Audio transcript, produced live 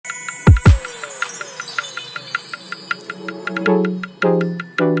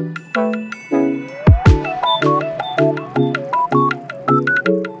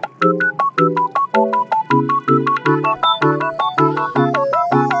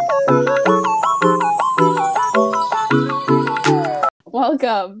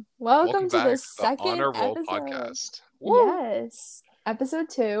Welcome. Welcome Welcome to the back to the second Honor Roll episode. podcast. Woo! Yes. Episode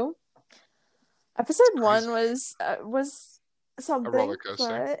 2. It's Episode 1 crazy. was A roller something,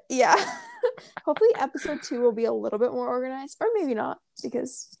 coaster. but yeah. Hopefully episode 2 will be a little bit more organized, or maybe not,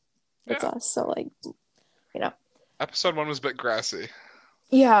 because it's Yeah. us. So you know. Episode one was a bit grassy.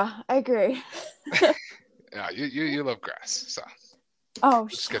 Yeah, I agree. Yeah, you love grass, so Oh,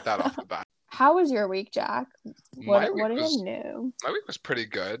 let's just get that off the bat. how was your week, Jack? My week What do you was know? my week was pretty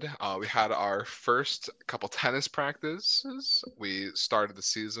good. We had our first couple tennis practices. We started the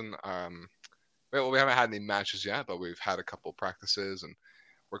season. Well, we haven't had any matches yet, but we've had a couple practices, and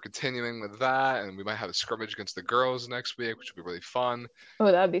we're continuing with that. And we might have a scrimmage against the girls next week, which will be really fun.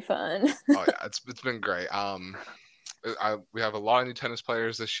 Oh, that'd be fun. Oh yeah, it's been great. We have a lot of new tennis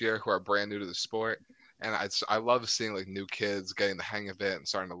players this year who are brand new to the sport, and I love seeing like new kids getting the hang of it and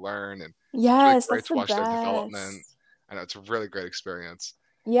starting to learn, and it's really Yes, great that's to the watch their development. best. I know it's a really great experience.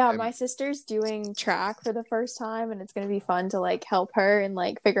 Yeah, And my sister's doing track for the first time, and it's going to be fun to help her and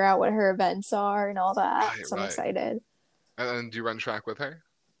figure out what her events are and all that. right, So I'm right. excited. And then do you run track with her?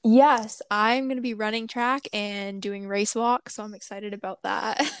 Yes, I'm going to be running track and doing race walk, so I'm excited about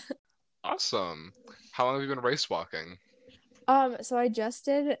that. Awesome. How long have you been race walking? So I just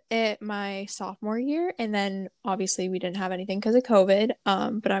did it my sophomore year, and then obviously we didn't have anything because of COVID.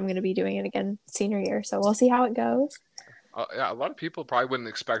 But I'm going to be doing it again senior year, so we'll see how it goes. Yeah, a lot of people probably wouldn't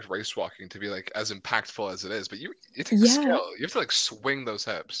expect race walking to be like as impactful as it is, but it takes Yeah, skill. You have to like swing those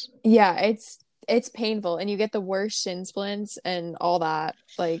hips. yeah, it's painful, and you get the worst shin splints and all that.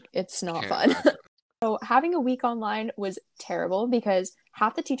 It's not Can't fun. imagine. So having a week online was terrible because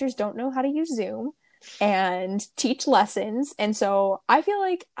half the teachers don't know how to use Zoom and teach lessons. And so I feel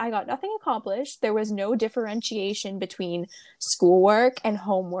like I got nothing accomplished. There was no differentiation between schoolwork and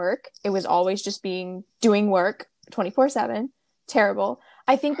homework. It was always just doing work 24/7. Terrible.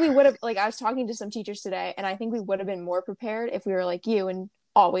 I think we would have, I was talking to some teachers today, and I think we would have been more prepared if we were like you and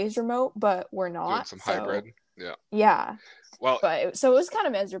always remote, but we're Doing not. some hybrid. So Yeah. yeah. Well, So it was kind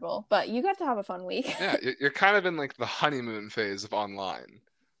of miserable, but you got to have a fun week. yeah, you're kind of in like the honeymoon phase of online.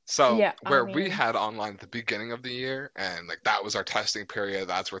 So Yeah, I where we mean, had online at the beginning of the year, and like that was our testing period,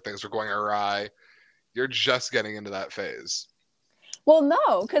 that's where things were going awry. You're just getting into that phase. well,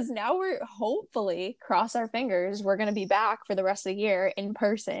 no, because now we're hopefully, cross our fingers, we're going to be back for the rest of the year in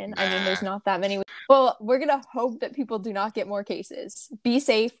person. I mean, there's Nah. not that many. Well, we're going to hope that people do not get more cases. Be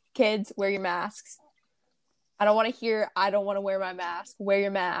safe, kids, wear your masks. I don't want to hear, I don't want to wear my mask. Wear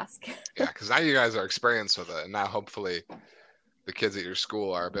your mask. Yeah, because now you guys are experienced with it, and now hopefully the kids at your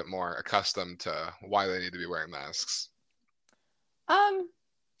school are a bit more accustomed to why they need to be wearing masks. I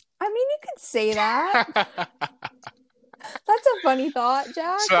mean, you could say that. That's a funny thought,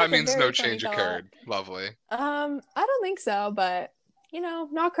 Jack. So that That's a means no very funny change thought. occurred. Lovely. I don't think so, but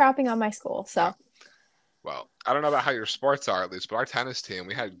not crapping on my school. Yeah. So Well, I don't know about how your sports are at least, but our tennis team,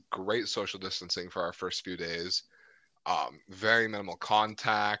 we had great social distancing for our first few days. Very minimal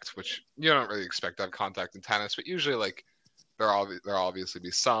contact, which you don't really expect to have contact in tennis, but usually like there'll obviously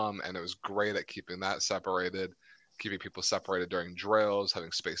be some, and it was great at keeping that separated, keeping people separated during drills,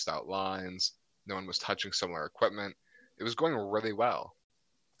 having spaced out lines. No one was touching similar equipment. It was going really well.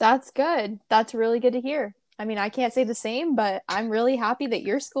 that's good. That's really good to hear. I mean, I can't say the same, but I'm really happy that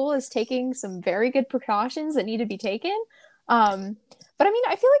your school is taking some very good precautions that need to be taken. Um, but I mean,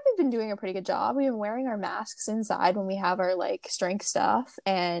 I feel like we've been doing a pretty good job. We've been wearing our masks inside when we have our strength stuff,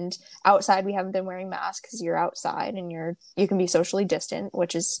 and outside we haven't been wearing masks because you're outside and you can be socially distant,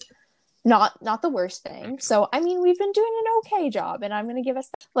 which is not the worst thing. So I mean, we've been doing an okay job, and I'm gonna give us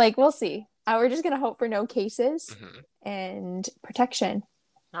we'll see. We're just gonna hope for no cases Hmm. and protection.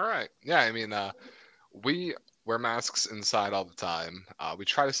 All right. Yeah, I mean, we wear masks inside all the time. We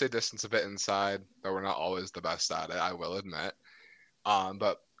try to stay distance a bit inside, though we're not always the best at it, I will admit.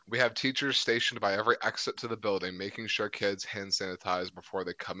 But we have teachers stationed by every exit to the building, making sure kids hand sanitize before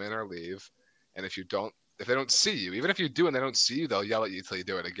they come in or leave. And if they don't see you, even if you do and they don't see you, they'll yell at you till you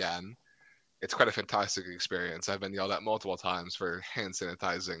do it again. It's quite a fantastic experience. I've been yelled at multiple times for hand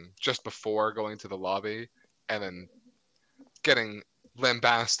sanitizing just before going to the lobby, and then getting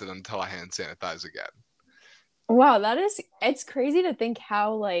lambasted until I hand sanitize again. Wow, it's crazy to think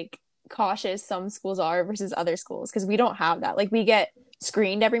how cautious some schools are versus other schools because we don't have that. Like we get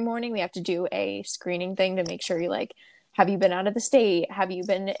screened every morning. We have to do a screening thing to make sure you have you been out of the state? Have you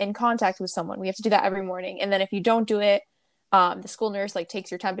been in contact with someone? We have to do that every morning. And then if you don't do it, the school nurse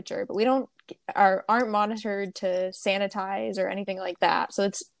takes your temperature, but we don't aren't monitored to sanitize or anything like that. So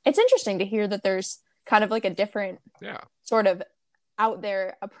it's interesting to hear that there's kind of a different Yeah. sort of out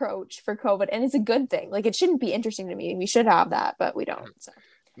there approach for COVID, and it's a good thing. Like it shouldn't be interesting to me. We should have that, but we don't. So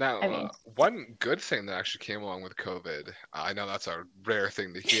Now, I mean, one good thing that actually came along with COVID, I know that's a rare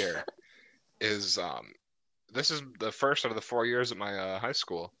thing to hear, is this is the first out of the 4 years at my high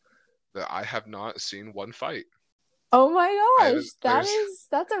school that I have not seen one fight. oh my I gosh, haven't. There's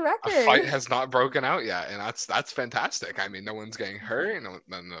that's a a record. fight has not broken out yet, and that's fantastic. I mean, no one's getting hurt.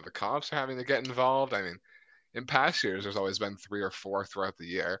 None of the cops are having to get involved. I mean, in past years, there's always been three or four throughout the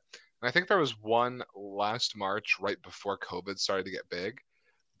year, and I think there was one last March right before COVID started to get big.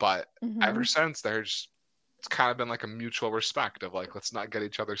 But ever Hmm. since, there's it's kind of been like a mutual respect of like, let's not get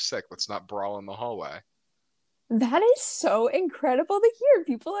each other sick. Let's not brawl in the hallway. That is so incredible to hear.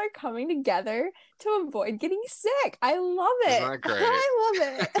 People are coming together to avoid getting sick. I love Isn't it. that great? I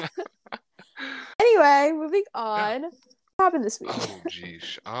love it. Anyway, moving Yeah. on. What happened this week? Oh,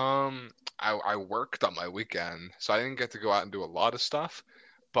 geez. I worked on my weekend, so I didn't get to go out and do a lot of stuff.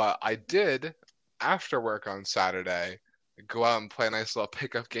 But I did, after work on Saturday, go out and play a nice little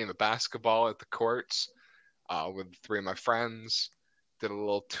pickup game of basketball at the courts with three of my friends. Did a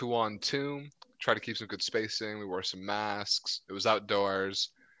little 2-on-2, tried to keep some good spacing. We wore some masks. It was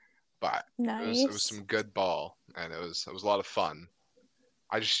outdoors, but it was Nice. some good ball, and it was a lot of fun.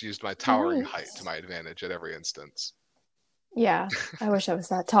 I just used my towering height to Nice. my advantage at every instance. Yeah, I wish I was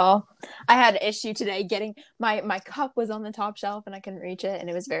that tall. I had an issue today getting my cup was on the top shelf and I couldn't reach it and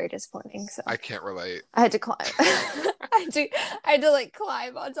it was very disappointing. So I can't relate. I had to climb. I had to like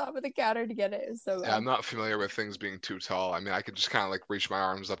climb on top of the counter to get it. It was so Yeah, bad. I'm not familiar with things being too tall. I mean, I could just kind of like reach my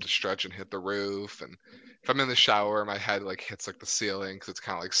arms up to stretch and hit the roof. And if I'm in the shower, my head like hits like the ceiling because it's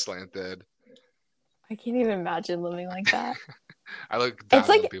kind of like slanted. I can't even imagine living like that. I look It's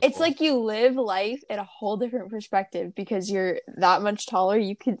down on like it's people. like you live life in a whole different perspective because you're that much taller.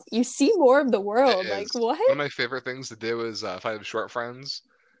 You see more of the It world. Like is. what? One of my favorite things to do is if I have short friends,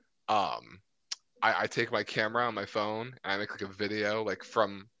 um, I take my camera on my phone and I make like a video like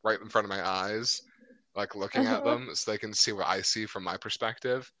from right in front of my eyes, like looking at Uh-huh. them so they can see what I see from my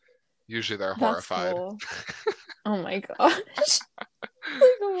perspective. Usually they're That's horrified. cool. Oh my gosh.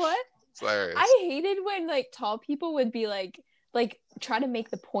 Like what? It's hilarious. I hated when like tall people would be like try to make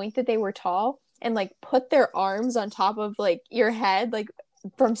the point that they were tall and like put their arms on top of like your head like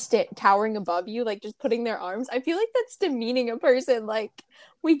from towering above you like just putting their arms. I feel like that's demeaning a person. Like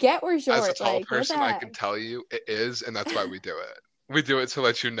we get we're As a short. tall Like what the person, I heck? can tell you it is, and that's why we do it. We do it to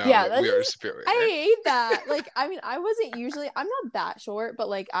let you know Yeah, that that's we are just I superior. hate that. Like I mean I wasn't usually I'm not that short, but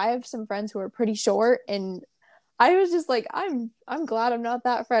like I have some friends who are pretty short and I was just like, I'm glad I'm not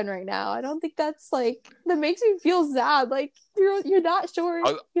that friend right now. I don't think that's like that makes me feel sad. Like you're not short.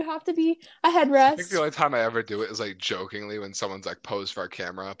 I, You have to be a I think the headrest. only time I ever do it is like jokingly when someone's like posed for a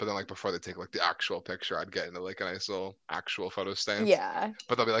camera, but then like before they take like the actual picture, I'd get into like a nice little actual photo stance. Yeah.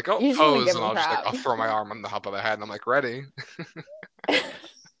 But they'll be like, "Oh, You just want to pose," give and them I'll just like crap. I'll throw my arm on the top of their head, and I'm like, "Ready?"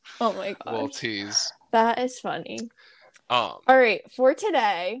 Oh my A little gosh. tease. That is funny. Um, All right, for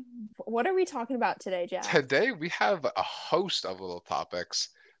today, what are we talking about today, Jack? Today we have a host of little topics,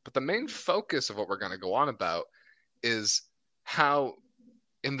 but the main focus of what we're going to go on about is how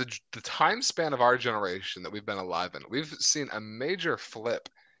in the time span of our generation that we've been alive in, we've seen a major flip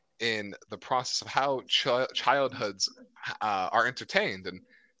in the process of how childhoods are entertained and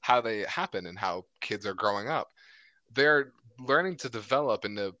how they happen and how kids are growing up. They're learning to develop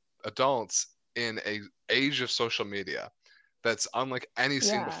into adults in a age of social media that's unlike any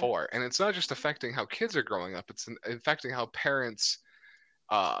seen Yeah. before. And it's not just affecting how kids are growing up; it's affecting how parents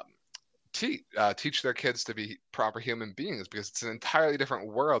uh, teach their kids to be proper human beings because it's an entirely different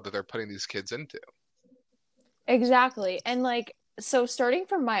world that they're putting these kids into. Exactly. And like, so starting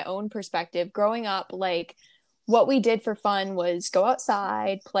from my own perspective, growing up, like, what we did for fun was go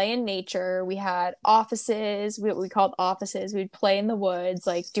outside, play in nature. We had offices, what we called offices. We'd play in the woods,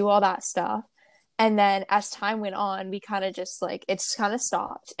 like, do all that stuff. And then as time went on, we kind of just like, it's kind of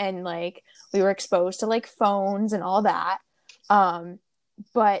stopped. And like, we were exposed to like phones and all that. Um,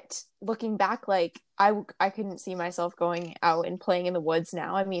 but looking back, like, I couldn't see myself going out and playing in the woods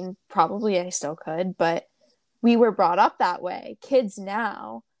now. I mean, probably I still could, but we were brought up that way. Kids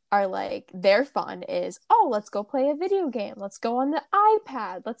now are like, their fun is, oh, let's go play a video game. Let's go on the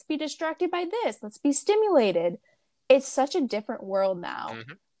iPad. Let's be distracted by this. Let's be stimulated. It's such a different world now.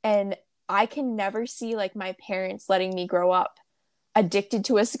 Hmm. And I can never see like my parents letting me grow up addicted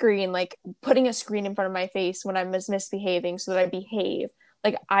to a screen, like putting a screen in front of my face when I'm misbehaving so that I behave.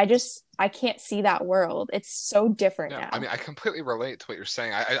 Like I can't see that world. It's so different Yeah, I now. mean, I completely relate to what you're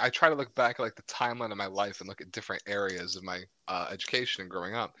saying. I try to look back at like the timeline of my life and look at different areas of my education and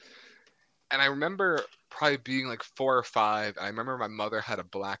growing up. And I remember probably being like 4 or 5, and I remember my mother had a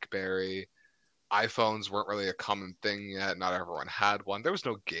BlackBerry. iPhones weren't really a common thing yet. Not everyone had one. There was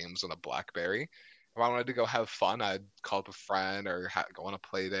no games on a BlackBerry. If I wanted to go have fun, I'd call up a friend or go on a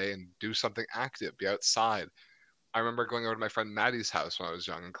play day and do something active, be outside. I remember going over to my friend Maddie's house when I was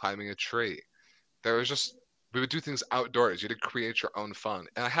young and climbing a tree. There was just we would do things outdoors. You had to create your own fun.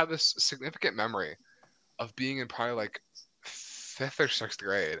 And I have this significant memory of being in probably like fifth or sixth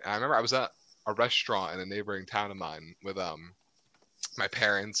grade. And I remember I was at a restaurant in a neighboring town of mine with my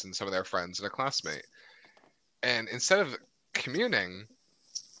parents and some of their friends and a classmate. And instead of communing,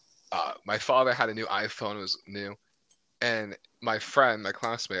 my father had a new iPhone. It was new, and my friend, my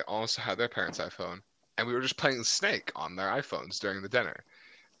classmate, also had their parents' iPhone, and we were just playing Snake on their iPhones during the dinner.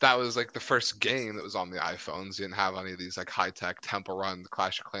 That was like the first game that was on the iPhones. You didn't have any of these like high tech Temple Run,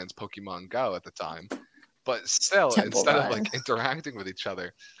 Clash of Clans, Pokemon Go at the time. But still, Temple instead of Run. like interacting with each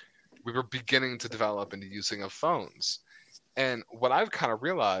other, we were beginning to develop into using of phones. And what I've kind of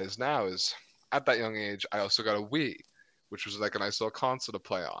realized now is at that young age, I also got a Wii, which was like a nice little console to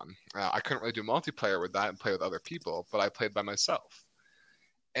play on. I couldn't really do multiplayer with that and play with other people, but I played by myself.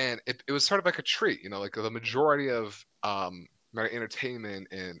 And it was sort of like a treat, like the majority of my entertainment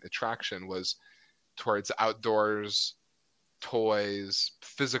and attraction was towards outdoors, toys,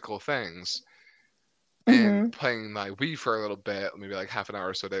 physical things. And Hmm. playing my Wii for a little bit, maybe like half an hour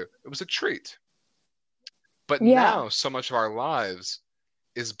or so a day, it was a treat. But Yeah. now, so much of our lives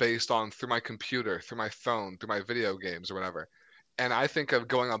is based on through my computer, through my phone, through my video games or whatever. And I think of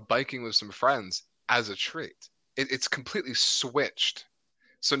going on biking with some friends as a treat. It's completely switched.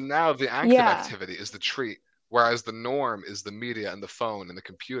 So now the active Yeah. activity is the treat, whereas the norm is the media and the phone and the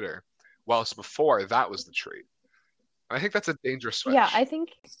computer, whilst before that was the treat. And I think that's a dangerous Yeah, switch. I think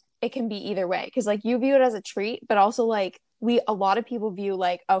it can be either way because like you view it as a treat, but also like a lot of people view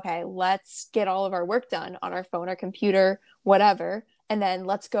like, okay, let's get all of our work done on our phone or computer, whatever, and then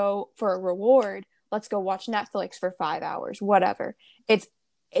let's go for a reward. Let's go watch Netflix for 5 hours, whatever. And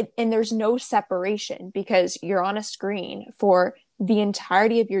there's no separation because you're on a screen for the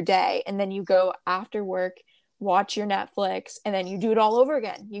entirety of your day, and then you go after work, watch your Netflix, and then you do it all over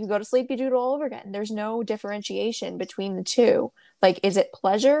again. You go to sleep, you do it all over again. There's no differentiation between the two. Like, is it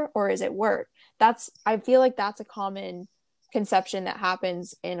pleasure or is it work? I feel like that's a common conception that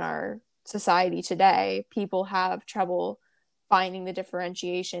happens in our society today. People have trouble finding the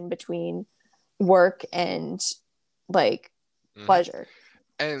differentiation between work and like Hmm. pleasure.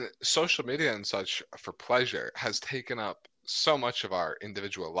 And social media and such for pleasure has taken up so much of our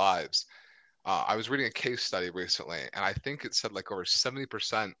individual lives. I was reading a case study recently, and I think it said like over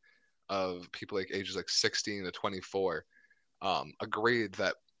 70% of people like ages like 16 to 24 agreed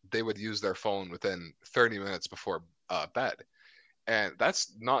that they would use their phone within 30 minutes before bed. And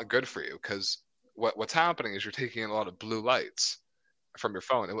that's not good for you because what's happening is you're taking in a lot of blue lights from your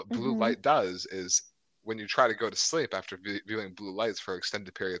phone. And what blue Mm-hmm. light does is when you try to go to sleep after viewing blue lights for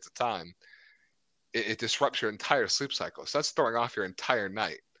extended periods of time, it disrupts your entire sleep cycle. So that's throwing off your entire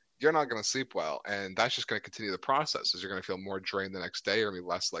night. You're not going to sleep well, and that's just going to continue the process. As you're going to feel more drained the next day, or be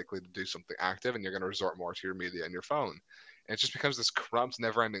less likely to do something active, and you're going to resort more to your media and your phone. And it just becomes this corrupt,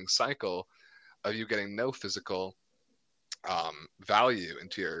 never-ending cycle of you getting no physical value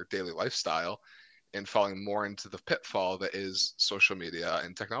into your daily lifestyle and falling more into the pitfall that is social media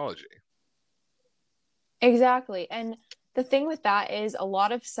and technology. Exactly. And the thing with that is a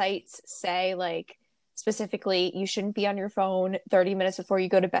lot of sites say like specifically you shouldn't be on your phone 30 minutes before you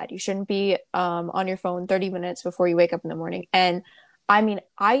go to bed. You shouldn't be on your phone 30 minutes before you wake up in the morning. And I mean,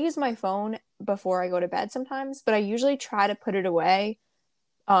 I use my phone before I go to bed sometimes, but I usually try to put it away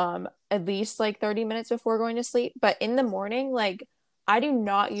at least like 30 minutes before going to sleep. But in the morning, like I do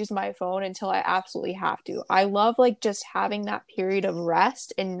not use my phone until I absolutely have to. I love like just having that period of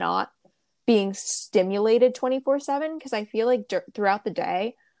rest and not being stimulated 24/7 because I feel like throughout the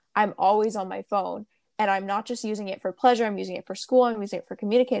day, I'm always on my phone and I'm not just using it for pleasure, I'm using it for school, I'm using it for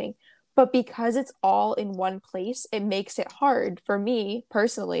communicating. But because it's all in one place, it makes it hard for me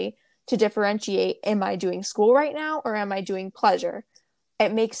personally to differentiate, am I doing school right now or am I doing pleasure?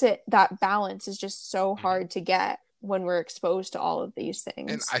 It makes it that balance is just so Mm-hmm. hard to get when we're exposed to all of these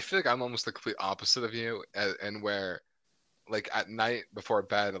And things. I feel like I'm almost the complete opposite of you, and where like at night before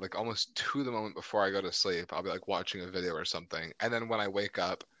bed, like almost to the moment before I go to sleep, I'll be like watching a video or something. And then when I wake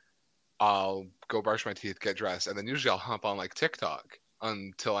up, I'll go brush my teeth, get dressed, and then usually I'll hop on like TikTok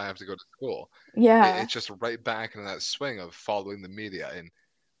until I have to go to school. Yeah. It's just right back into that swing of following the media and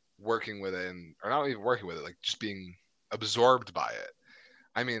working with it, or not even working with it, like just being absorbed by it.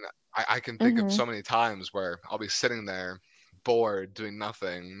 I mean, I can think of Mm-hmm. so many times where I'll be sitting there bored, doing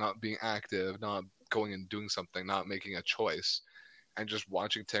nothing, not being active, not going and doing something, not making a choice, and just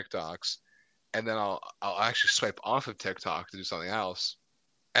watching TikToks, and then I'll actually swipe off of TikTok to do something else,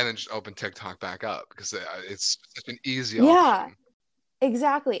 and then just open TikTok back up because it's such an easy Yeah, option.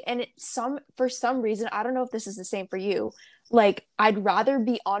 exactly. And for some reason, I don't know if this is the same for you. Like I'd rather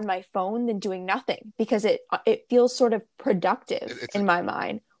be on my phone than doing nothing because it feels sort of It, productive it's in my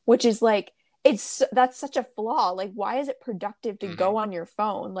mind, which is like that's such a flaw. Like why is it productive to mhm. go on your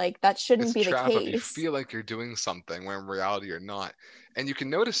phone? Like that shouldn't It's a be the trap of you case. feel like you're doing something when in reality you're not. And you can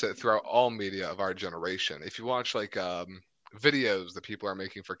notice it throughout all media of our generation. If you watch like videos that people are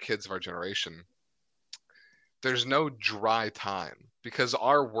making for kids of our generation, there's no dry time because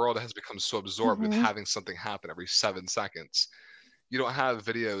our world has become so absorbed with Hmm. having something happen every 7 seconds. You don't have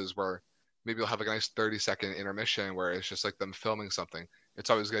videos where maybe you'll have like a nice 30-second intermission where it's just like them filming something. It's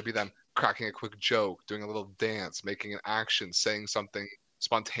always going to be them cracking a quick joke, doing a little dance, making an action, saying something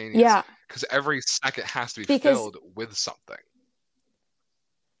spontaneous. Yeah, Because every second has to be because filled with something.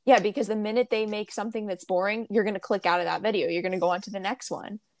 because the minute they make something that's boring, you're going to click out of that video. You're going to go on to the next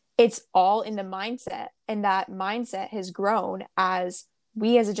one. It's all in the mindset. And that mindset has grown as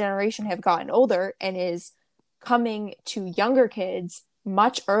we as a generation have gotten older and is coming to younger kids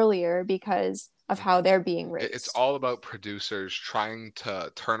much earlier because of how Mhm. they're being It's raised. all about producers trying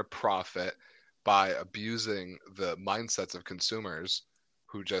to turn a profit by abusing the mindsets of consumers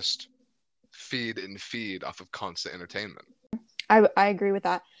who just feed and feed off of constant entertainment. I agree with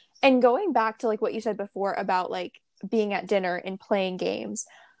that. And going back to like what you said before about like being at dinner and playing games,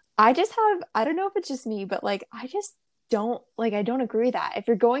 I don't know if it's just me, but like I just I don't agree that if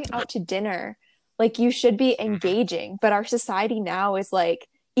you're going out to dinner, like you should be Hmm. engaging. But our society now is like,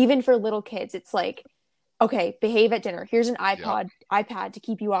 even for little kids, it's like, okay, behave at dinner. Here's an Yep. iPad to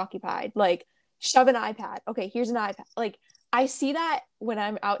keep you occupied. Like shove an iPad. Okay, here's an iPad. Like I see that when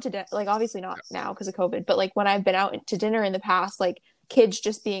I'm out to dinner, like obviously not Yep. now because of COVID, but like when I've been out to dinner in the past, like kids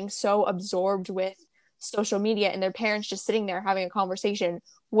just being so absorbed with social media and their parents just sitting there having a conversation.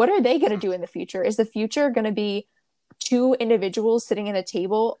 What are they going to do in the future? Is the future going to be two individuals sitting at a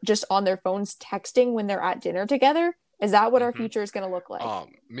table just on their phones texting when they're at dinner together? Is that what our Hmm. future is going to look like?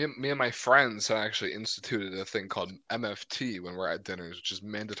 Me and my friends have actually instituted a thing called MFT when we're at dinners, which is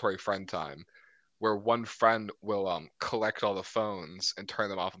mandatory friend time, where one friend will collect all the phones and turn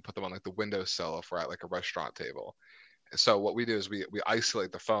them off and put them on like the windowsill if we're at like a restaurant table. And so what we do is we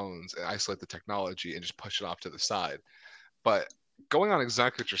isolate the phones and isolate the technology and just push it off to the side. But going on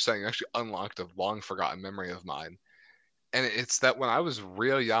exactly what you're saying, you actually unlocked a long forgotten memory of mine. And it's that when I was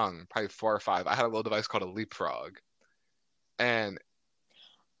real young, probably 4 or 5, I had a little device called a leapfrog. And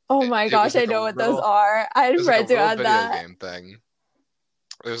Oh my it was gosh, I like a know what those little are. I it was like a tried to little add video that. game thing.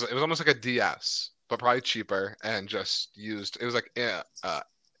 It was almost like a DS, but probably cheaper and just used. It was like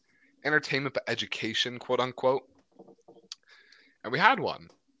entertainment but education, quote unquote. And we had one.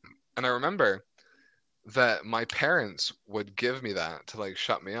 And I remember that my parents would give me that to like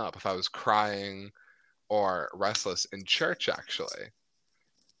shut me up if I was crying or restless in church actually.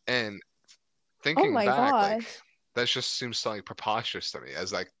 And Oh thinking my back, like gosh. that just seems so like preposterous to me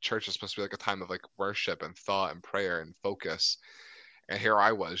as like church is supposed to be like a time of like worship and thought and prayer and focus. And here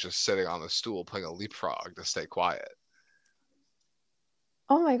I was just sitting on the stool playing a leapfrog to stay quiet.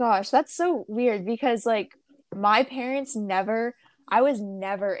 Oh my gosh, that's so weird because like my parents never, I was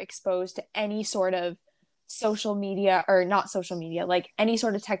never exposed to any sort of social media or not social media, like any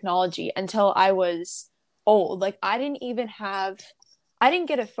sort of technology until I was old. Like I didn't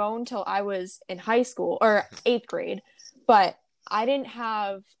get a phone till I was in high school or eighth grade, but I didn't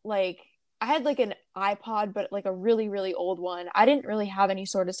have like, I had like an iPod, but like a really, really old one. I didn't really have any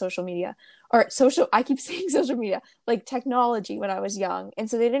sort of social media or social, I keep saying social media like technology when I was young. And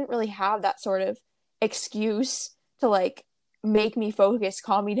so they didn't really have that sort of excuse to like make me focus,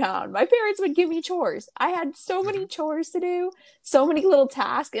 calm me down. My parents would give me chores. I had so many Hmm. chores to do, so many little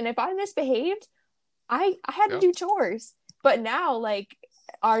tasks. And if I misbehaved, I had to Yeah, do chores. But now like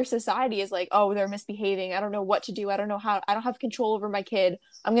our society is like, oh, they're misbehaving. I don't know what to do. I don't have control over my kid.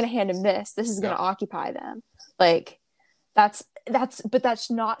 I'm gonna hand him this. This is yeah, gonna occupy them. Like but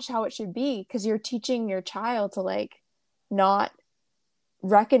that's not how it should be because you're teaching your child to like not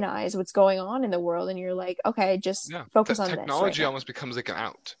recognize what's going on in the world and you're like okay just yeah. focus on this right Technology now. almost becomes like an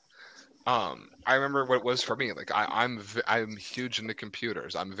out. I remember what it was for me. Like I'm huge into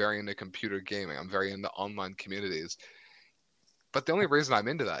computers. I'm very into computer gaming. I'm very into online communities. But the only reason I'm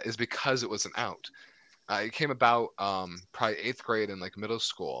into that is because it was an out. It came about probably eighth grade and like middle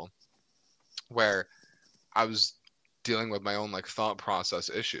school, where I was dealing with my own like thought process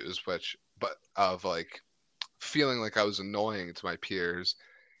issues, which but of like feeling like I was annoying to my peers.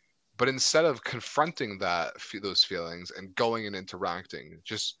 But instead of confronting those feelings and going and interacting,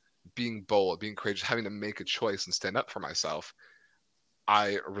 just being bold, being courageous, having to make a choice and stand up for myself,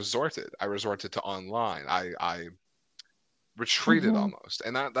 I resorted to online. I retreated Mm-hmm. almost.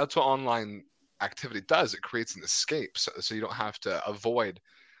 And that's what online activity does. It creates an escape so you don't have to avoid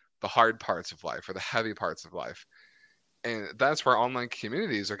the hard parts of life or the heavy parts of life. And that's where online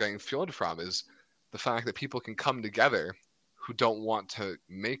communities are getting fueled from, is the fact that people can come together who don't want to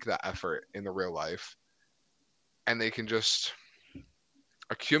make that effort in the real life, and they can just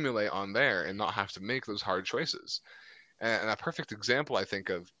accumulate on there and not have to make those hard choices. And a perfect example, I think,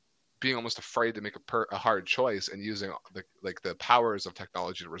 of being almost afraid to make a hard choice and using the powers of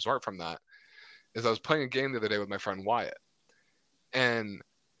technology to resort from that is I was playing a game the other day with my friend Wyatt, and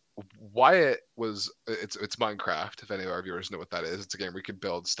Wyatt was it's Minecraft. If any of our viewers know what that is, it's a game where you can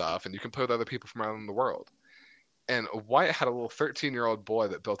build stuff and you can play with other people from around the world. And Wyatt had a little 13-year-old boy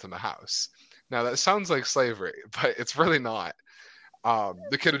that built him a house. Now that sounds like slavery, but it's really not.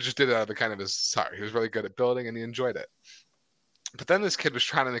 The kid just did it out of the kind of his heart. He was really good at building and he enjoyed it. But then this kid was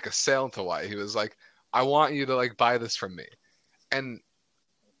trying to make a sale to Wyatt. He was like, "I want you to like buy this from me," and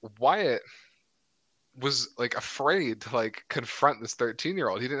Wyatt was like afraid to like confront this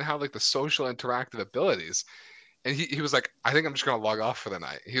 13-year-old. He didn't have like the social interactive abilities. And he was like, I think I'm just gonna log off for the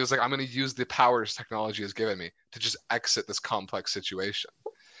night. He was like, I'm gonna use the powers technology has given me to just exit this complex situation.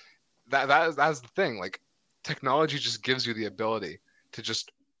 That's the thing. Like technology just gives you the ability to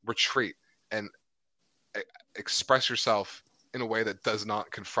just retreat and e- express yourself in a way that does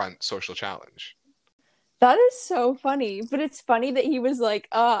not confront social challenge. That is so funny. But it's funny that he was like,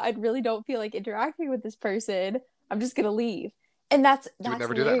 I really don't feel like interacting with this person. I'm just gonna leave. And that's You would that's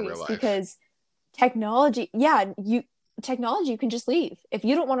never do that in real hilarious life. because technology, yeah, you can just leave. If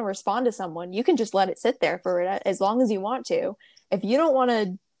you don't want to respond to someone, you can just let it sit there for as long as you want to. If you don't want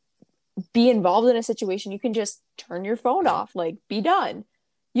to be involved in a situation, you can just turn your phone Mm-hmm. off, like be done.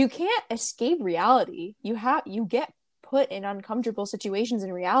 You can't escape reality. You get put in uncomfortable situations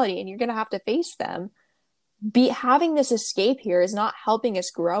in reality and you're going to have to face them. Be having this escape here is not helping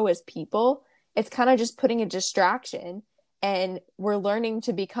us grow as people. It's kind of just putting a distraction, and we're learning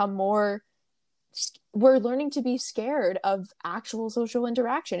to be scared of actual social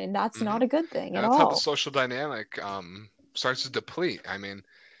interaction, and that's Mm-hmm. not a good thing And at that's how the all. social dynamic starts to deplete. I mean,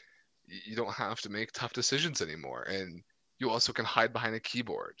 you don't have to make tough decisions anymore, and you also can hide behind a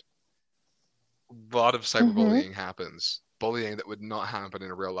keyboard. A lot of Mm-hmm. cyberbullying happens. Bullying that would not happen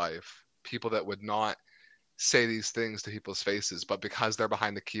in real life. People that would not say these things to people's faces, but because they're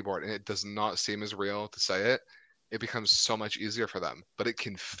behind the keyboard and it does not seem as real to say it, it becomes so much easier for them. But it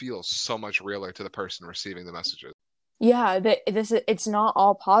can feel so much realer to the person receiving the messages. Yeah, it's not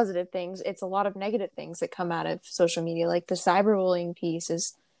all positive things. It's a lot of negative things that come out of social media. Like the cyberbullying piece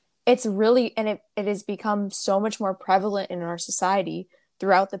is it's really and it has become so much more prevalent in our society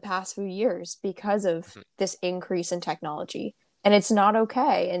throughout the past few years because of Mhm. this increase in technology. And it's not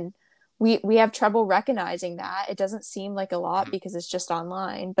okay. And we have trouble recognizing that. It doesn't seem like a lot Mhm. because it's just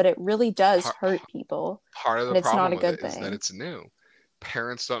online, but it really does Part, hurt people, part of the and it's not problem a with good it is that thing. it's new.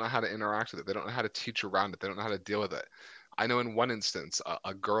 Parents don't know how to interact with it. They don't know how to teach around it. They don't know how to deal with it. I know in one instance,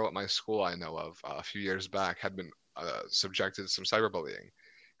 a girl at my school I know of a few years back had been subjected to some cyberbullying,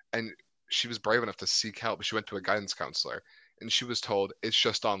 and she was brave enough to seek help. She went to a guidance counselor, and she was told it's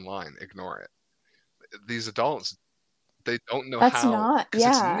just online, ignore it. These adults, they don't know That's how, not, because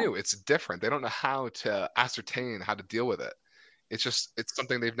it's yeah. new, it's different. They don't know how to ascertain how to deal with it. It's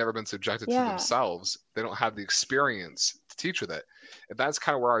something they've never been subjected to Yeah. themselves. They don't have the experience to teach with it. And that's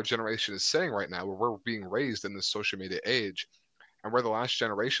kind of where our generation is sitting right now, where we're being raised in this social media age, and we're the last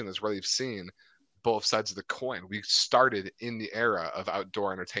generation that's really seen both sides of the coin. We started in the era of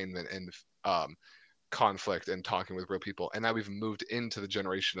outdoor entertainment and conflict and talking with real people. And now we've moved into the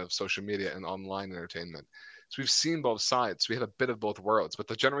generation of social media and online entertainment. So we've seen both sides. We had a bit of both worlds, but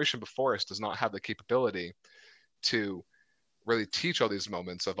the generation before us does not have the capability to really teach all these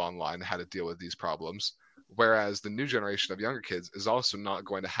moments of online how to deal with these problems. Whereas the new generation of younger kids is also not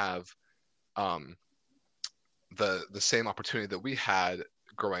going to have um, the same opportunity that we had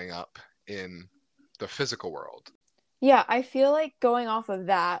growing up in the physical world. Yeah, I feel like going off of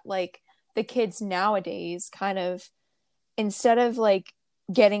that, like the kids nowadays kind of instead of like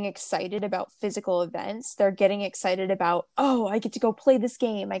getting excited about physical events, they're getting excited about, oh, I get to go play this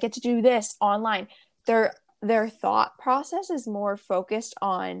game. I get to do this online. Their their thought process is more focused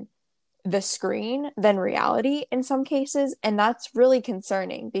on the screen than reality in some cases, and that's really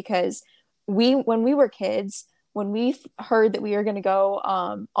concerning because when we were kids, when we heard that we were going to go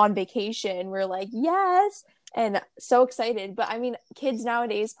on vacation, we're like, yes, and so excited. But I mean, kids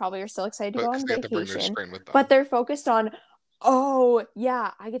nowadays probably are still excited to go Because on they have to bring their vacation, screen with but them. they're focused on, oh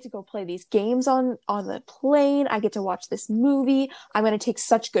yeah, I get to go play these games on the plane. I get to watch this movie. I'm gonna take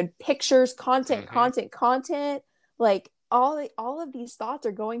such good pictures, content, Hmm. content, content. Like all of these thoughts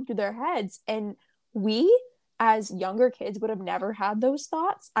are going through their heads, and we as younger kids would have never had those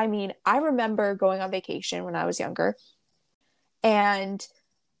thoughts. I mean, I remember going on vacation when I was younger, and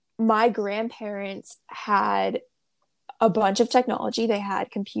my grandparents had a bunch of technology. They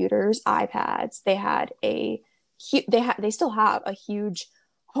had computers, iPads. They still have a huge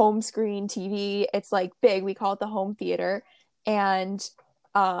home screen TV. It's like big. We call it the home theater. And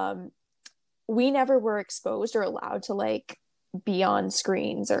um we never were exposed or allowed to like be on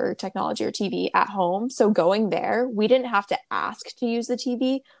screens or technology or TV at home. So going there, we didn't have to ask to use the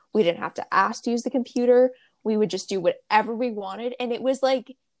TV. We didn't have to ask to use the computer. We would just do whatever we wanted. And it was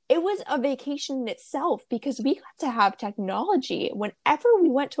a vacation in itself because we got to have technology whenever we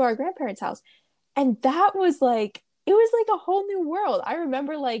went to our grandparents' house. And that was like, it was like a whole new world. I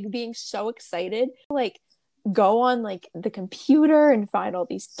remember like being so excited, like go on like the computer and find all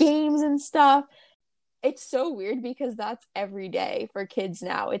these games and stuff. It's so weird because that's every day for kids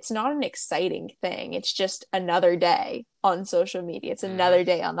now. It's not an exciting thing. It's just another day on social media. It's Hmm. another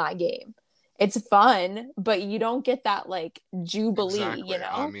day on that game. It's fun, but you don't get that like jubilee, Exactly. you I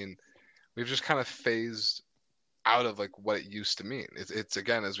know? mean, we've just kind of phased out of like what it used to mean. It's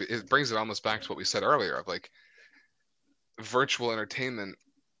again, it brings it almost back to what we said earlier of like virtual entertainment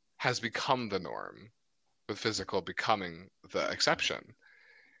has become the norm, with physical becoming the exception.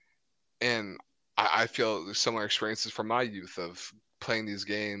 And I feel similar experiences from my youth of playing these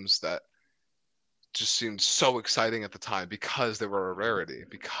games that just seemed so exciting at the time because they were a rarity,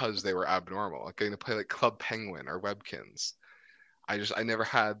 because they were abnormal. Like getting to play like Club Penguin or Webkins. I never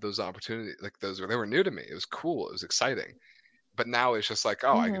had those opportunities. Like those, they were new to me. It was cool. It was exciting. But now it's just like,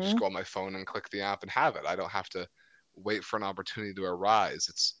 oh, I can just Mm-hmm. go on my phone and click the app and have it. I don't have to wait for an opportunity to arise.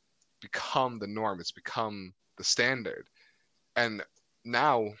 It's become the norm. It's become the standard. And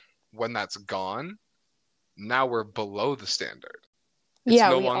now, when that's gone, now we're below the standard. It's Yeah,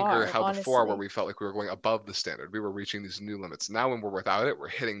 no we longer are, how before where honestly. we felt like we were going above the standard. We were reaching these new limits. Now, when we're without it, we're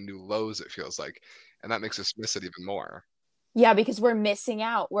hitting new lows, it feels like. And that makes us miss it even more. Yeah, because we're missing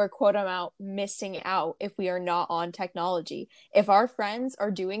out. We're quote unquote missing out if we are not on technology. If our friends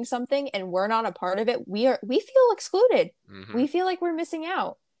are doing something and we're not a part of it, we feel excluded. Hmm. We feel like we're missing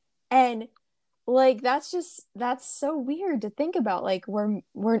out. And like that's so weird to think about. Like we're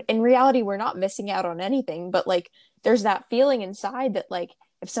in reality we're not missing out on anything, but like there's that feeling inside that like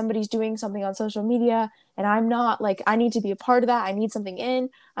if somebody's doing something on social media and I'm not, like I need to be a part of that, I need something in,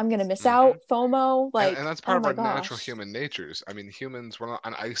 I'm gonna miss Hmm. out, FOMO, And like that's part oh of my our natural gosh. human natures. I mean, humans, we're not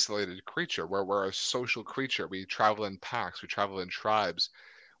an isolated creature. We're a social creature. We travel in packs, we travel in tribes.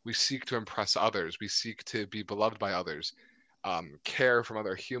 We seek to impress others, we seek to be beloved by others. Care from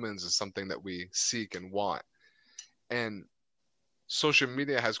other humans is something that we seek and want. And social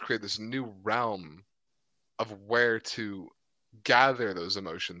media has created this new realm of where to gather those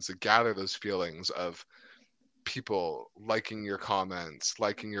emotions, to gather those feelings of people liking your comments,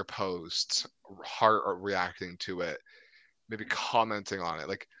 liking your posts, heart reacting to it, maybe commenting on it.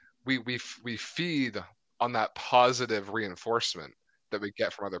 Like we feed on that positive reinforcement that we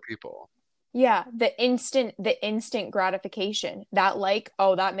get from other people. Yeah, the instant gratification. That like,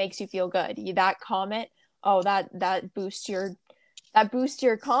 oh, that makes you feel good. That comment, oh, that boosts your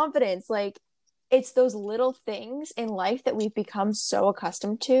confidence. Like it's those little things in life that we've become so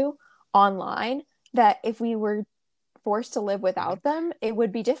accustomed to online that if we were forced to live Mhm. without them, it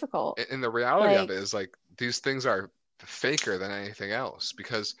would be difficult. And the reality of it Like, is like these things are faker than anything else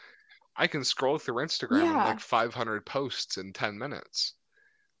because I can scroll through Instagram and like yeah, 500 posts in 10 minutes.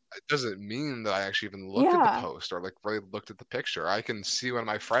 It doesn't mean that I actually even looked at the yeah, post or like really looked at the picture. I can see when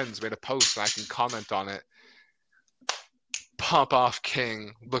my friends made a post and I can comment on it, pop off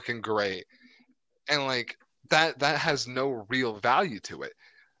king, looking great. And like that has no real value to it.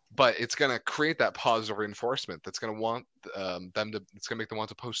 But it's going to create that positive reinforcement that's going to want them to, it's going to make them want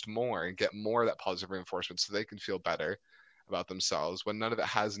to post more and get more of that positive reinforcement so they can feel better about themselves when none of it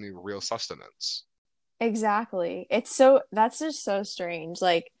has any real sustenance. exactly. That's just so strange.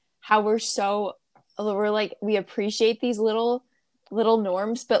 Like how we're like we appreciate these little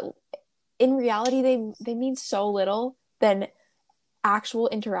norms, but in reality they mean so little than actual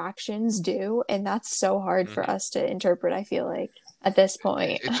interactions do, and that's so hard for Hmm. us to interpret, I feel like, at this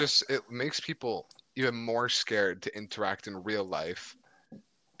point. It makes people even more scared to interact in real life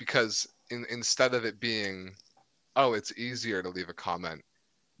because instead of it being, oh, it's easier to leave a comment,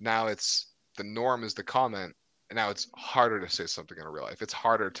 now it's the norm is the comment. And now it's harder to say something in real life. It's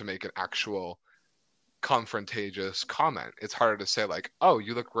harder to make an actual confrontagious comment. It's harder to say like, "Oh,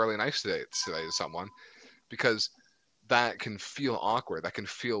 you look really nice today to someone," because that can feel awkward. That can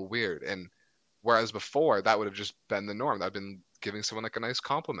feel weird. And whereas before that would have just been the norm. That'd been giving someone like a nice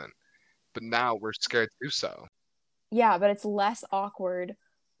compliment. But now we're scared to do so. Yeah, but it's less awkward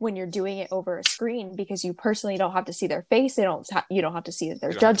when you're doing it over a screen because you personally don't have to see their face. You don't have to see that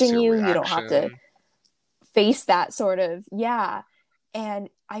they're You don't have to judging see a you. You don't have to reaction. face that sort of, yeah. And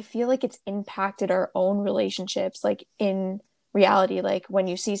I feel like it's impacted our own relationships like in reality. Like when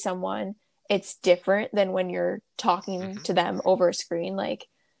you see someone, it's different than when you're talking Hmm. to them over a screen. Like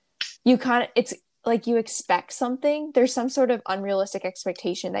you kind of, it's like you expect something. There's some sort of unrealistic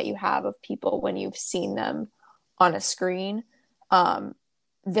expectation that you have of people when you've seen them on a screen. Um,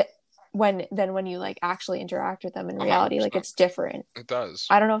 that when you like actually interact with them in reality, like 100%. it's different. It does.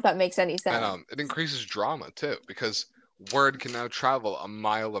 I don't know if that makes any And sense. it increases drama too, because word can now travel a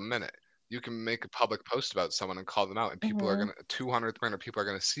mile a minute. You can make a public post about someone and call them out, and people are Mm-hmm. gonna 200, 300 people are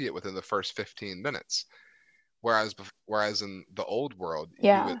gonna see it within the first 15 minutes. Whereas in the old world,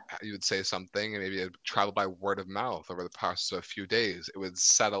 Yeah. you would say something and maybe it would travel by word of mouth over the past a few days. It would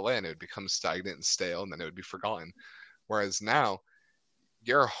settle in, it would become stagnant and stale, and then it would be forgotten. Whereas now,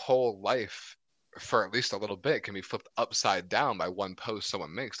 your whole life for at least a little bit can be flipped upside down by one post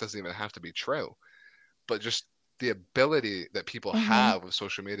someone makes. Doesn't even have to be true, but just the ability that people Mm-hmm. have with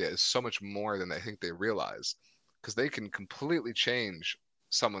social media is so much more than I think they realize, because they can completely change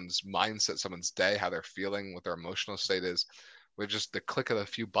someone's mindset, someone's day, how they're feeling, what their emotional state is, with just the click of a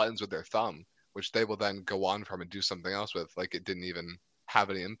few buttons with their thumb, which they will then go on from and do something else with, like it didn't even have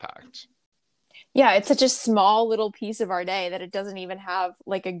any impact. Yeah, it's such a small little piece of our day that it doesn't even have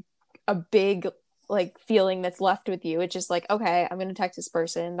like a big like feeling that's left with you. It's just like, okay, I'm gonna text this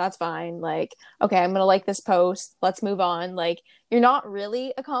person. That's fine. Like, okay, I'm gonna like this post. Let's move on. Like, you're not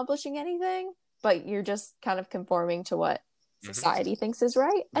really accomplishing anything, but you're just kind of conforming to what Hmm. society thinks is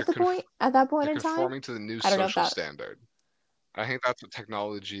right You're at that point you're in time. conforming to the new I don't know if social that. standard. I think that's what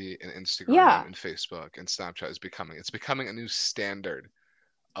technology and Instagram Yeah. and Facebook and Snapchat is becoming. It's becoming a new standard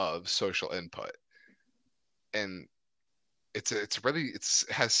of social input, and it's really it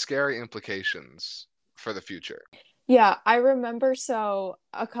has scary implications for the future. Yeah, I remember so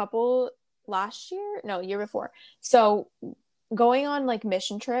a couple last year, no, year before. So going on like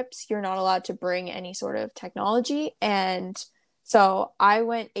mission trips, you're not allowed to bring any sort of technology. And so I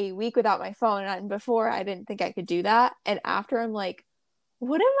went a week without my phone. And before, I didn't think I could do that. And after, I'm like,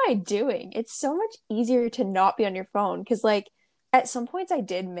 what am I doing? It's so much easier to not be on your phone. Cause like at some points, I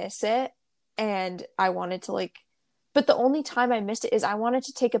did miss it. And I wanted to like, but the only time I missed it is I wanted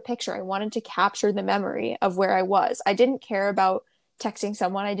to take a picture. I wanted to capture the memory of where I was. I didn't care about texting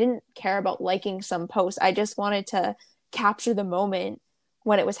someone. I didn't care about liking some post. I just wanted to capture the moment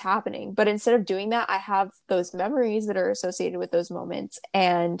when it was happening. But instead of doing that, I have those memories that are associated with those moments.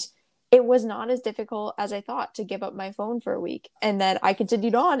 And it was not as difficult as I thought to give up my phone for a week. And then I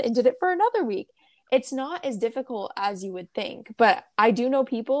continued on and did it for another week. It's not as difficult as you would think. But I do know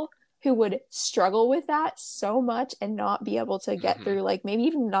people who would struggle with that so much and not be able to get Hmm. through like maybe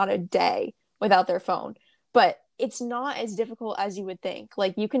even not a day without their phone. But it's not as difficult as you would think.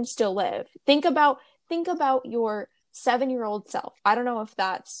 Like you can still live. Think about your 7-year old self. I don't know if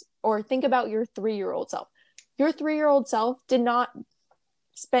that's, or think about your 3-year old self. Your 3-year old self did not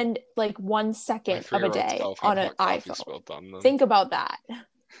spend like one My second of a 3-year-old day self had on an hot coffee iPhone. spilled on them. Think about that.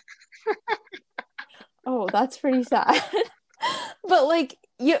 Oh, that's pretty sad. But like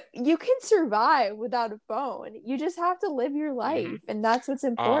you can survive without a phone. You just have to live your Hmm. life, and that's what's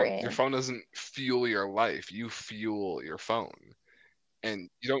Your important. phone doesn't fuel your life. You fuel your phone, and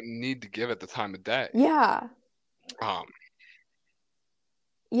you don't need to give it the time of day. Yeah. Um,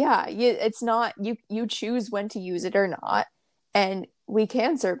 Yeah, it's not you choose when to use it or not, and we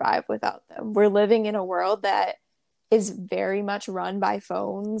can survive without them. We're living in a world that is very much run by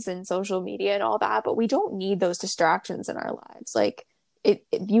phones and social media and all that, but we don't need those distractions in our lives. Like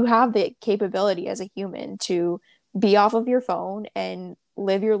you have the capability as a human to be off of your phone and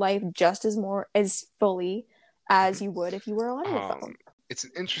live your life just as fully as mhm. you would if you were on your um, phone. it's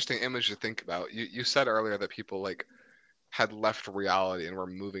an interesting image to think about. You said earlier that people like had left reality and were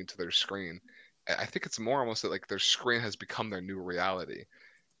moving to their screen. I think it's more almost that like their screen has become their new reality,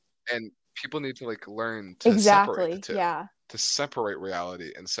 and people need to like learn to separate the Exactly. two, Yeah. to separate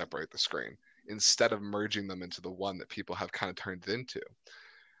reality and separate the screen instead of merging them into the one that people have kind of turned it into.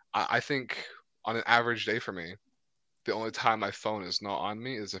 I think on an average day for me, the only time my phone is not on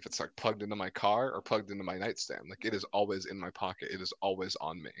me is if it's like plugged into my car or plugged into my nightstand. Like it is always in my pocket. It is always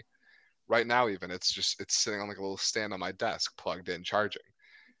on me. Right now, even it's sitting on like a little stand on my desk, plugged in, charging.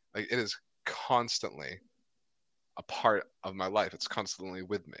 Like it is constantly a part of my life. It's constantly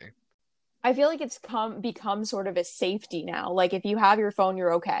with me. I feel like it's become sort of a safety now. Like if you have your phone,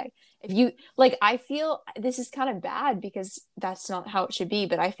 you're okay. If you like, I feel this is kind of bad because that's not how it should be,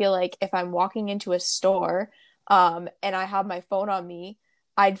 but I feel like if I'm walking into a store and I have my phone on me,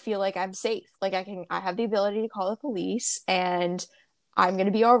 I'd feel like I'm safe. Like I have the ability to call the police and I'm going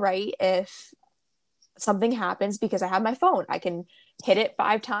to be all right if something happens because I have my phone. I can hit it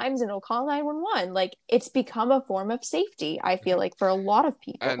 5 times and it'll call 911. Like it's become a form of safety, I feel Hmm. like, for a lot of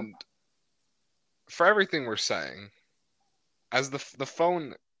people. And for everything we're saying, as the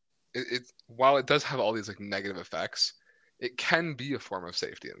phone, it while it does have all these like negative effects, it can be a form of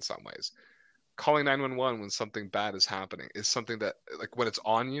safety in some ways. Calling 911 when something bad is happening is something that, like, when it's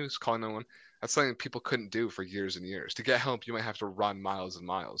on you, is calling 911. That's something people couldn't do for years and years. To get help, you might have to run miles and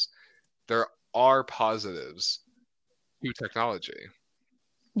miles. There are positives to technology.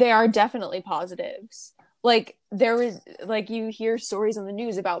 There are definitely positives. Like there was like you hear stories on the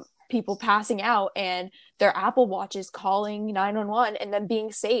news about people passing out and their Apple Watches calling 911 and then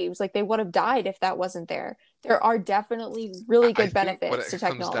being saved. Like they would have died if that wasn't there. There are definitely really I good think what benefits to it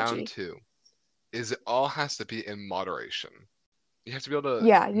comes down technology. to is it all has to be in moderation. You have to be able to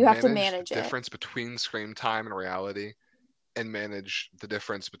Yeah, you have to manage the manage it. difference between screen time and reality and manage the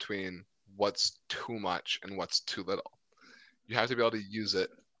difference between what's too much and what's too little. You have to be able to use it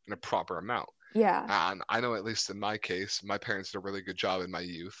in a proper amount. Yeah. And I know, at least in my case, my parents did a really good job in my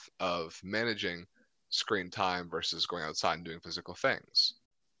youth of managing screen time versus going outside and doing physical things.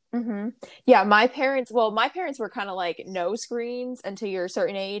 Mm-hmm. Yeah, my parents were kind of like no screens until you're a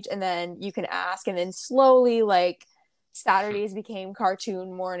certain age, and then you can ask, and then slowly, like, Saturdays became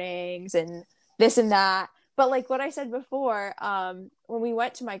cartoon mornings and this and that. But like what I said before, when we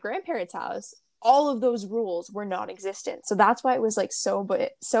went to my grandparents' house, all of those rules were non-existent. So that's why it was like so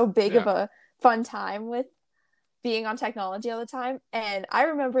big of Yeah. a fun time with being on technology all the time. And I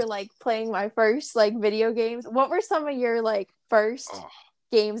remember like playing my first like video games. What were some of your like first Oh,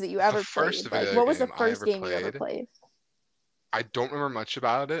 games that you the ever first played? Like video what was the game I first ever game you ever played, played? I don't remember much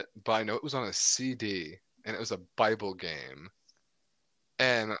about it, but I know it was on a CD and it was a Bible game.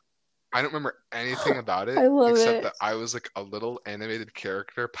 And I don't remember anything about it I love except it. that I was like a little animated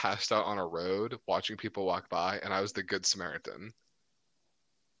character passed out on a road watching people walk by, and I was the Good Samaritan.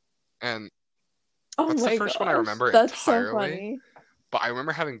 And Oh that's the my first one I gosh. remember That's so entirely. funny. But I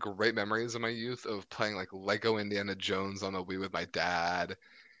remember having great memories in my youth of playing like Lego Indiana Jones on the Wii with my dad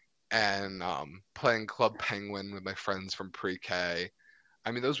and playing Club Penguin with my friends from pre-K.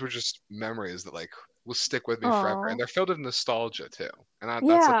 I mean, those were just memories that like will stick with me forever, and Oh. they're filled with nostalgia too, and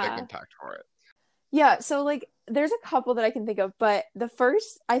that's a big Yeah. impact for it. Yeah, so like there's a couple that I can think of, but the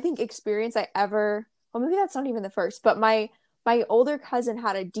first I think experience I ever, well maybe that's not even the first, but my older cousin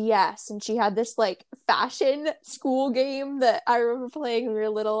had a DS and she had this like fashion school game that I remember playing when we were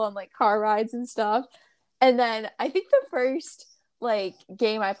little on like car rides and stuff. And then I think the first like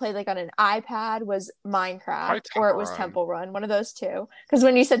game I played like on an iPad was Probably Minecraft or it Temple was Run. Temple Run, one of those two. Because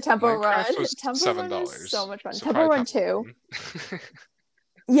when you said Temple Run, Minecraft was Temple seven Run was so dollars, much fun. so Temple probably Run Temple 2. Run.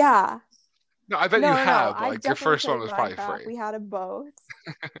 Yeah. No, I bet you No. have, but I've like your definitely first one played was probably Minecraft. free. We had them both.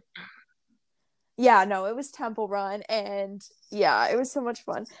 Yeah, no, it was Temple Run and yeah, it was so much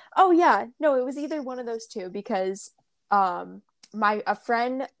fun. Oh yeah, no, it was either one of those two because um my a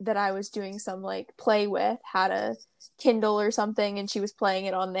friend that I was doing some like play with had a Kindle or something and she was playing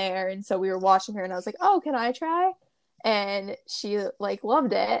it on there and so we were watching her and I was like, "Oh, can I try?" And she like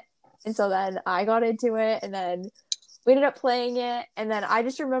loved it. And so then I got into it and then we ended up playing it and then I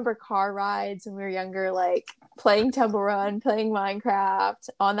just remember car rides when we were younger like playing Temple Run, playing Minecraft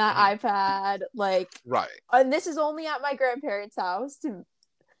on that Mhm. iPad like Right. and this is only at my grandparents' house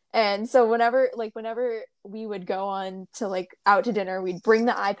and so whenever we would go on to like out to dinner we'd bring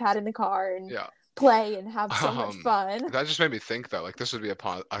the iPad in the car and Yeah. play and have so much Um, fun. that just made me think though, like this would be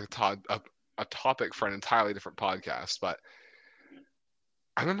a topic for an entirely different podcast. But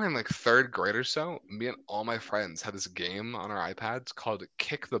I remember in like third grade or so, me and all my friends had this game on our iPads called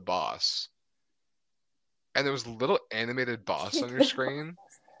Kick the Boss, and there was a little animated boss on Kick your the screen,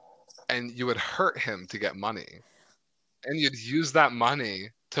 and you would hurt him to get money, and you'd use that money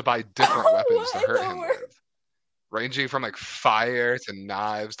to buy different weapons to what in hurt the him world? with, ranging from like fire to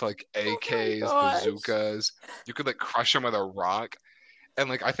knives to like Oh my AKs, gosh. bazookas. You could like crush him with a rock. And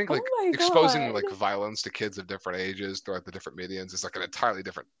like I think Oh like my exposing god. like violence to kids of different ages throughout the different mediums is like an entirely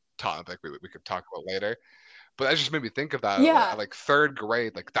different topic we could talk about later. But that just made me think of that. Yeah. Like third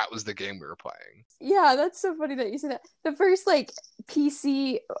grade, like that was the game we were playing. Yeah, that's so funny that you say that. The first like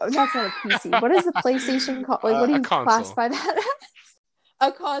PC, that's not a PC. What is the PlayStation called? Like, what do A you console. classify that as?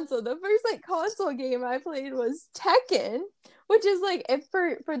 A console. The first like console game I played was Tekken, which is like, if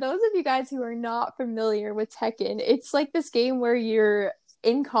for those of you guys who are not familiar with Tekken, it's like this game where you're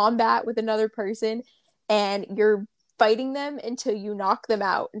in combat with another person and you're fighting them until you knock them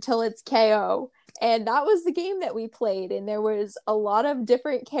out, until it's KO. And that was the game that we played, and there was a lot of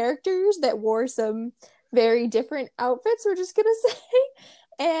different characters that wore some very different outfits, we're just gonna say,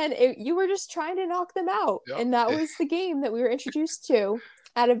 and you were just trying to knock them out. Yep. And that was the game that we were introduced to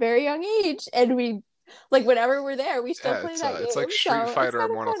at a very young age, and we, like, whenever we're there, we still Yeah, play that it's game, like Street so it's Fighter or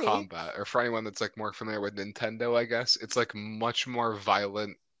kind of Mortal funny. Kombat, or for anyone that's like more familiar with Nintendo, I guess it's like much more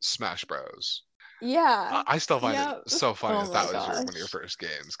violent Smash Bros. Yeah. I still find it Yep. so funny Oh that my that was one of your gosh. first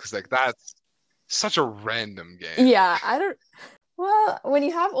games, because like that's such a random game. Yeah, I don't, well, when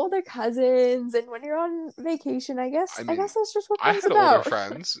you have older cousins and when you're on vacation, I I guess mean, that's just what I game's had older about.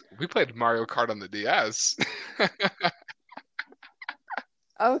 friends. We played Mario Kart on the DS.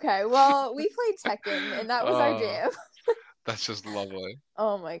 Okay, well, we played Tekken and that was our Oh, jam. that's just lovely.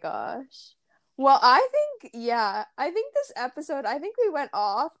 Oh my gosh. Well, I think, yeah, I think this episode, I think we went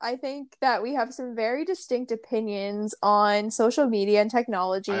off. I think that we have some very distinct opinions on social media and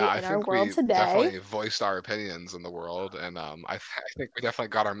technology I in our think world we today. definitely voiced our opinions in the world, and I think we definitely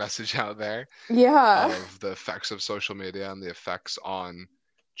got our message out there Yeah. of the effects of social media and the effects on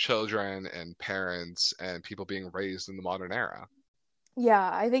children and parents and people being raised in the modern era.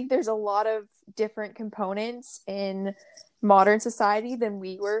 Yeah, I think there's a lot of different components in modern society than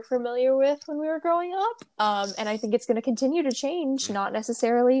we were familiar with when we were growing up. And I think it's going to continue to change, Mm. not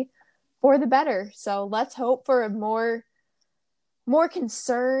necessarily for the better. So let's hope for a more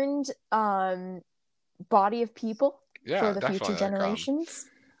concerned body of people for Yeah, the future definitely. generations.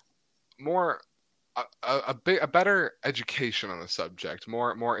 More a better education on the subject.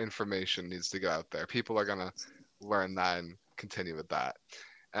 More information needs to get out there. People are gonna learn that and continue with that.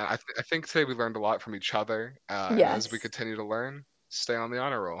 And I think today we learned a lot from each other. And as we Yes. continue to learn, stay on the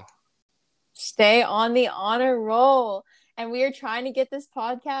honor roll. Stay on the honor roll. And we are trying to get this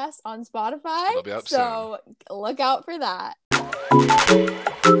podcast on Spotify. It'll be up soon. So look out for that.